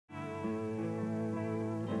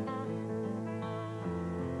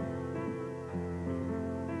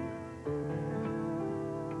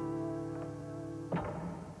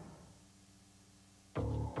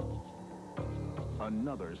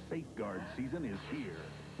Another Safeguard season is here.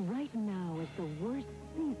 Right now is the worst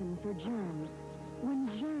season for germs, when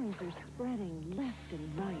germs are spreading left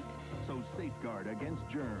and right. So Safeguard against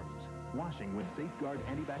germs. Washing with Safeguard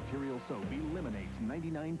antibacterial soap eliminates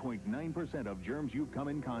 99.9% of germs you've come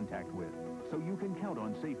in contact with. So you can count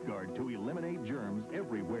on Safeguard to eliminate germs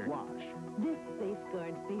everywhere you wash. This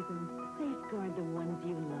Safeguard season, safeguard the ones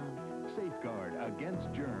you love. Safeguard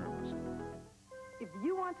against germs. If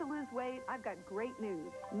you want to lose weight, I've got great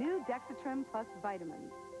news. New Dexatrim Plus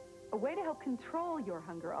vitamins. A way to help control your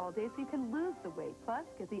hunger all day so you can lose the weight, plus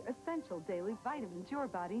get the essential daily vitamins your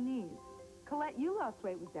body needs. Colette, you lost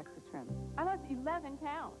weight with Dexatrim. I lost 11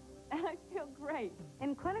 pounds, and I feel great.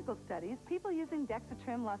 In clinical studies, people using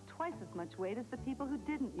Dexatrim lost twice as much weight as the people who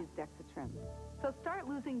didn't use Dexatrim. So start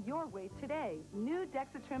losing your weight today. New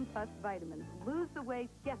Dexatrim Plus vitamins. Lose the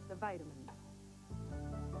weight, get the vitamins.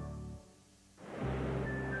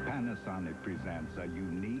 Panasonic presents a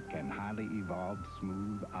unique and highly evolved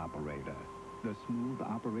Smooth Operator. The Smooth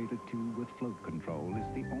Operator 2 with float control is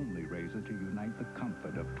the only razor to unite the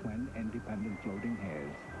comfort of twin independent floating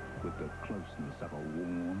heads with the closeness of a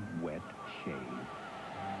warm, wet shave.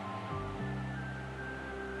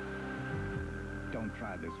 Don't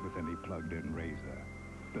try this with any plugged-in razor.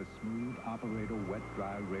 The Smooth Operator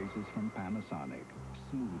wet-dry razors from Panasonic.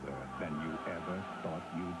 Smoother than you ever thought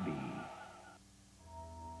you'd be.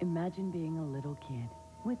 Imagine being a little kid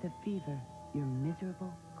with a fever. You're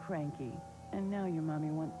miserable, cranky, and now your mommy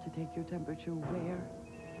wants to take your temperature where?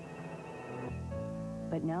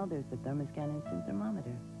 But now there's the Thermoscan Instant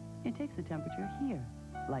Thermometer. It takes the temperature here,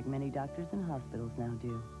 like many doctors and hospitals now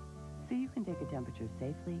do. So you can take a temperature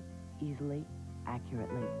safely, easily,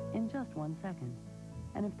 accurately, in just 1 second.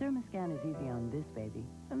 And if Thermoscan is easy on this baby,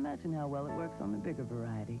 imagine how well it works on the bigger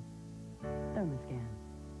variety. Thermoscan.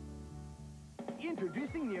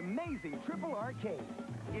 Introducing the amazing Triple Arcade.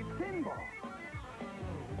 It's pinball.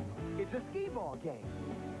 It's a skee-ball game.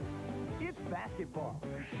 It's basketball.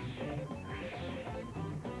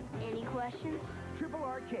 Any questions? Triple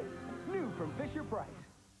Arcade, new from Fisher-Price.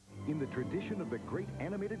 In the tradition of the great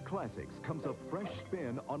animated classics comes a fresh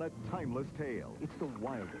spin on a timeless tale. It's the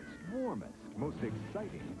wildest, warmest, most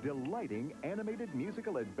exciting, delighting animated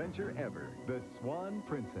musical adventure ever. The Swan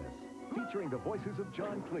Princess. Featuring the voices of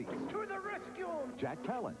John Cleese. To the rescue! Jack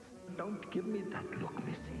Palance. Don't give me that look,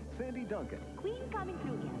 Missy. Sandy Duncan. Queen coming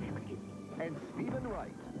through here. Excuse me. And Stephen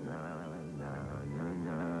Wright.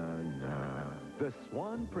 The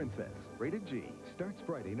Swan Princess. Rated G. Starts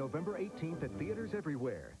Friday, November 18th at theaters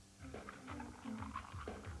everywhere.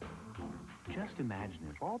 Just imagine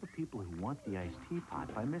if all the people who want the iced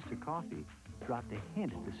teapot by Mr. Coffee dropped a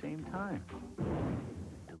hint at the same time.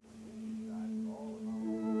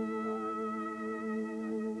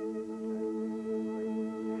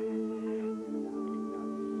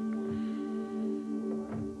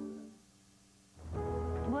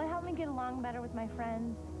 Will it help me get along better with my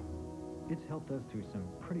friends? It's helped us through some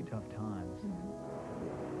pretty tough times.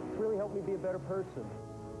 It's really helped me be a better person.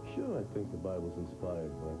 Sure, I think the Bible's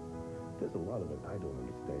inspired, but there's a lot of it I don't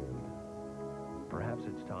understand. Perhaps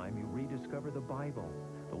it's time you rediscover the Bible,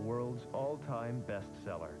 the world's all-time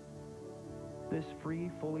bestseller. This free,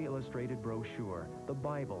 fully illustrated brochure, The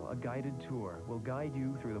Bible, A Guided Tour, will guide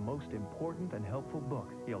you through the most important and helpful book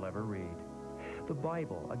you'll ever read. The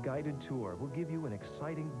Bible, A Guided Tour, will give you an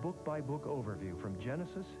exciting book-by-book overview from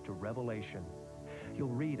Genesis to Revelation. You'll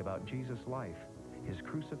read about Jesus' life, his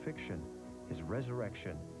crucifixion, his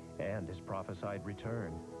resurrection, and his prophesied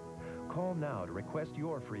return. Call now to request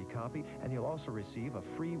your free copy, and you'll also receive a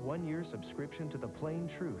free 1-year subscription to The Plain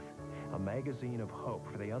Truth, a magazine of hope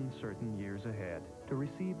for the uncertain years ahead. To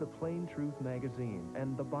receive The Plain Truth magazine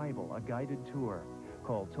and The Bible, A Guided Tour,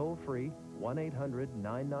 call toll-free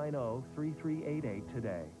 1-800-990-3388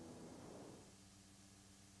 today.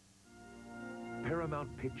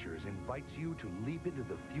 Paramount Pictures invites you to leap into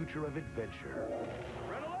the future of adventure.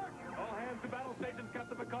 Red alert! All hands to battle stations,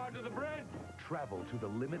 Captain Picard to the bridge! Travel to the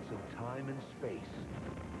limits of time and space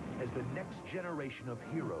as the next generation of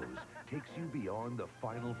heroes takes you beyond the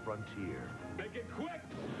final frontier. Make it quick!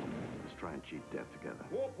 Let's try and cheat death together.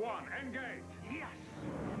 Warp 1, engage! Yes!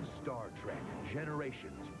 Star Trek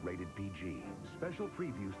Generations, rated PG. Special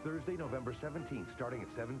previews Thursday, November 17th, starting at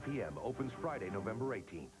 7 p.m. Opens Friday, November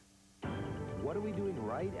 18th. What are we doing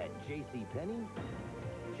right at JCPenney?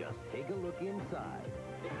 Just take a look inside.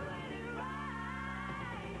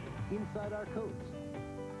 Inside our coats.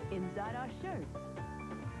 Inside our shirts.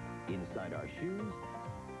 Inside our shoes.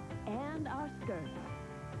 And our skirts.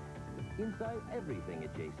 Inside everything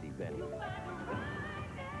at JCPenney.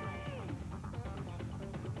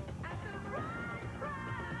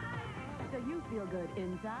 So you feel good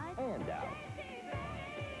inside and out.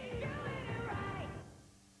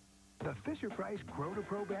 The Fisher-Price Grow to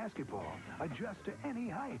Pro basketball adjusts to any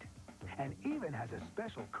height and even has a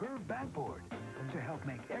special curved backboard to help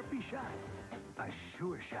make every shot a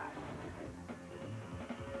sure shot.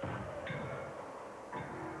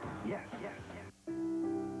 Yes, yes, yes.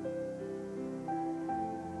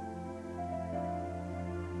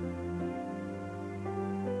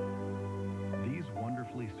 These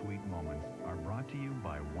wonderfully sweet moments are brought to you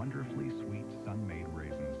by wonderfully sweet Sun-Made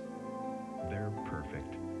raisins. They're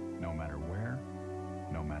perfect, no matter where,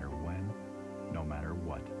 no matter when, no matter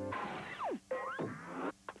what.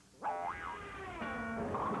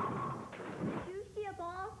 Did you see a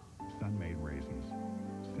ball? Sun-Made raisins.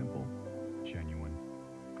 Simple, genuine,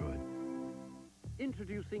 good.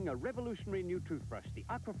 Introducing a revolutionary new toothbrush, the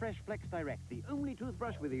Aquafresh Flex Direct, the only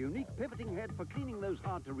toothbrush with a unique pivoting head for cleaning those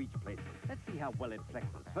hard-to-reach places. Let's see how well it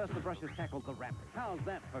flexes. First, the brush has tackled the wrap. How's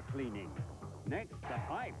that for cleaning? Next, the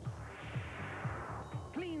pipes.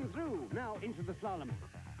 Clean through. Now into the slalom.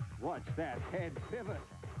 Watch that head pivot.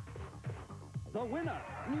 The winner,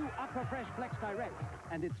 new Aquafresh Flex Direct.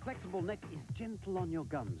 And its flexible neck is gentle on your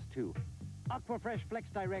gums, too. Aquafresh Flex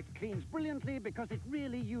Direct cleans brilliantly because it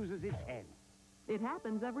really uses its head. It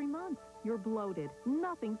happens every month. You're bloated.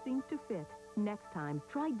 Nothing seems to fit. Next time,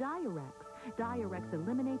 try Diurex. Diurex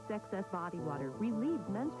eliminates excess body water, relieves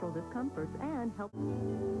menstrual discomforts, and helps...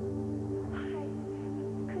 Hi.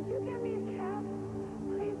 Could you get me a cab,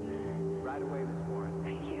 please? Right away, Miss Warren.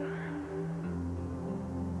 Thank you.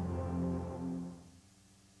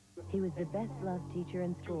 He was the best-loved teacher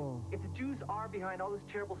in school. If the Jews are behind all this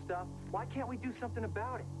terrible stuff, why can't we do something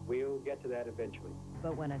about it? We'll get to that eventually.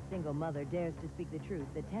 But when a single mother dares to speak the truth,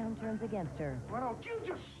 the town turns against her. Why don't you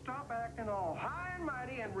just stop acting all high and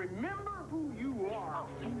mighty and remember who you are?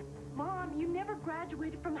 Mom, you never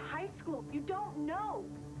graduated from high school. You don't know.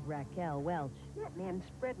 Raquel Welch. That man's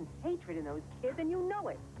spreading hatred in those kids, and you know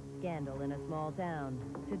it. Scandal in a Small Town.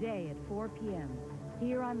 Today at 4 p.m.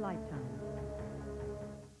 Here on Lifetime.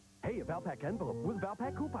 Hey, a Valpak envelope with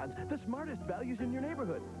Valpak coupons. The smartest values in your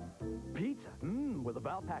neighborhood. Pizza. With a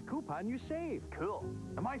Valpak coupon, you save. Cool.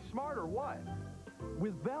 Am I smart or what?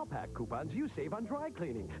 With Valpak coupons, you save on dry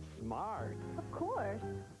cleaning. Smart. Of course.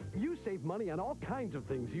 You save money on all kinds of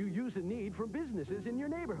things you use and need from businesses in your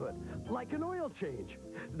neighborhood, like an oil change.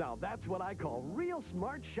 Now, that's what I call real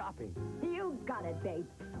smart shopping. You got it, babe.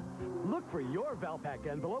 Look for your Valpak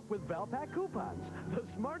envelope with Valpak coupons. The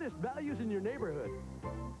smartest values in your neighborhood.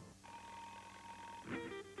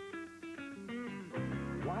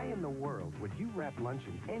 Why in the world would you wrap lunch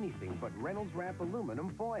in anything but Reynolds Wrap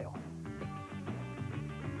aluminum foil?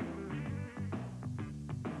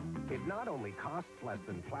 It not only costs less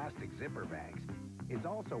than plastic zipper bags, it's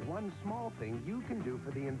also one small thing you can do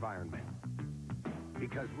for the environment.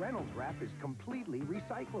 Because Reynolds Wrap is completely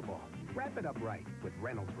recyclable. Wrap it up right with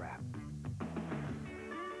Reynolds Wrap.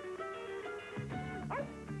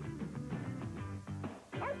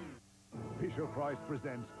 Fisher-Price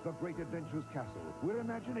presents The Great Adventures Castle, where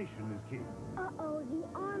imagination is king. Uh-oh, the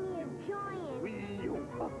army of giants.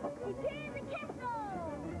 It's in the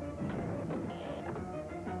castle!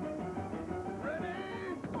 Ready?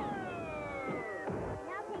 Fire!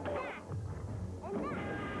 Now take that! And that!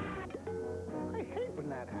 I hate when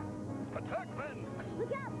that happens. Attack, men!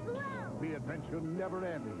 Look out, below! The adventure never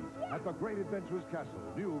ends at The Great Adventures Castle,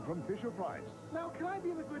 new from Fisher-Price. Now, can I be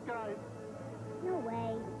the good guy? No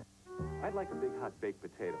way. I'd like a big hot baked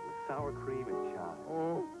potato with sour cream and chives.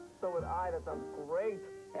 Oh, so would I. That sounds great.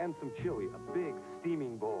 And some chili, a big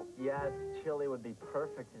steaming bowl. Yes, chili would be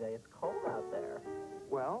perfect today. It's cold out there.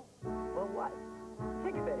 Well? Well, what?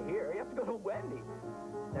 Take a bed here. You have to go to Wendy's.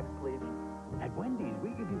 Next, please. At Wendy's, we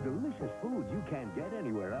give you delicious foods you can't get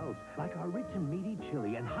anywhere else, like our rich and meaty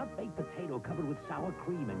chili and hot baked potato covered with sour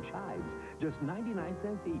cream and chives. Just 99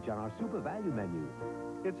 cents each on our super value menu.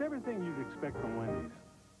 It's everything you'd expect from Wendy's.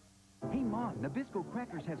 Hey, Mom, Nabisco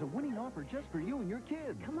Crackers has a winning offer just for you and your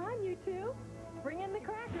kids. Come on, you two. Bring in the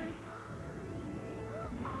crackers.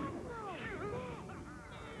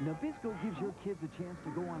 Nabisco gives your kids a chance to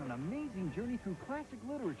go on an amazing journey through classic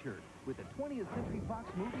literature with the 20th Century Fox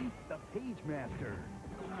movie, The Page Master.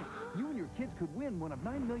 You and your kids could win one of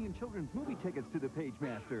 9 million children's movie tickets to The Page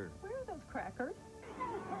Master. Where are those crackers?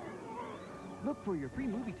 Look for your free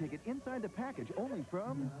movie ticket inside the package, only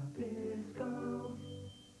from Nabisco.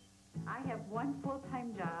 I have one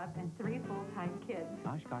full-time job and 3 full-time kids.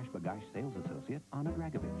 Oshkosh Bagash Sales Associate, Anna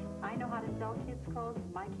Dragovich. I know how to sell kids' clothes.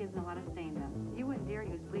 My kids know how to stain them. You wouldn't dare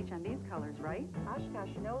use bleach on these colors, right?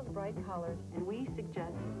 Oshkosh knows bright colors, and we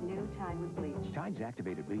suggest new Tide with bleach. Tide's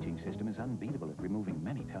activated bleaching system is unbeatable at removing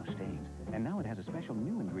many tough stains. And now it has a special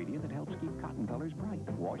new ingredient that helps keep cotton colors bright,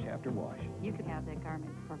 wash after wash. You could have that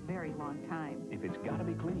garment for a very long time. If it's gotta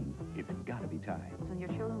be clean, it's gotta be Tide. So when your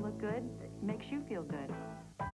children look good, it makes you feel good.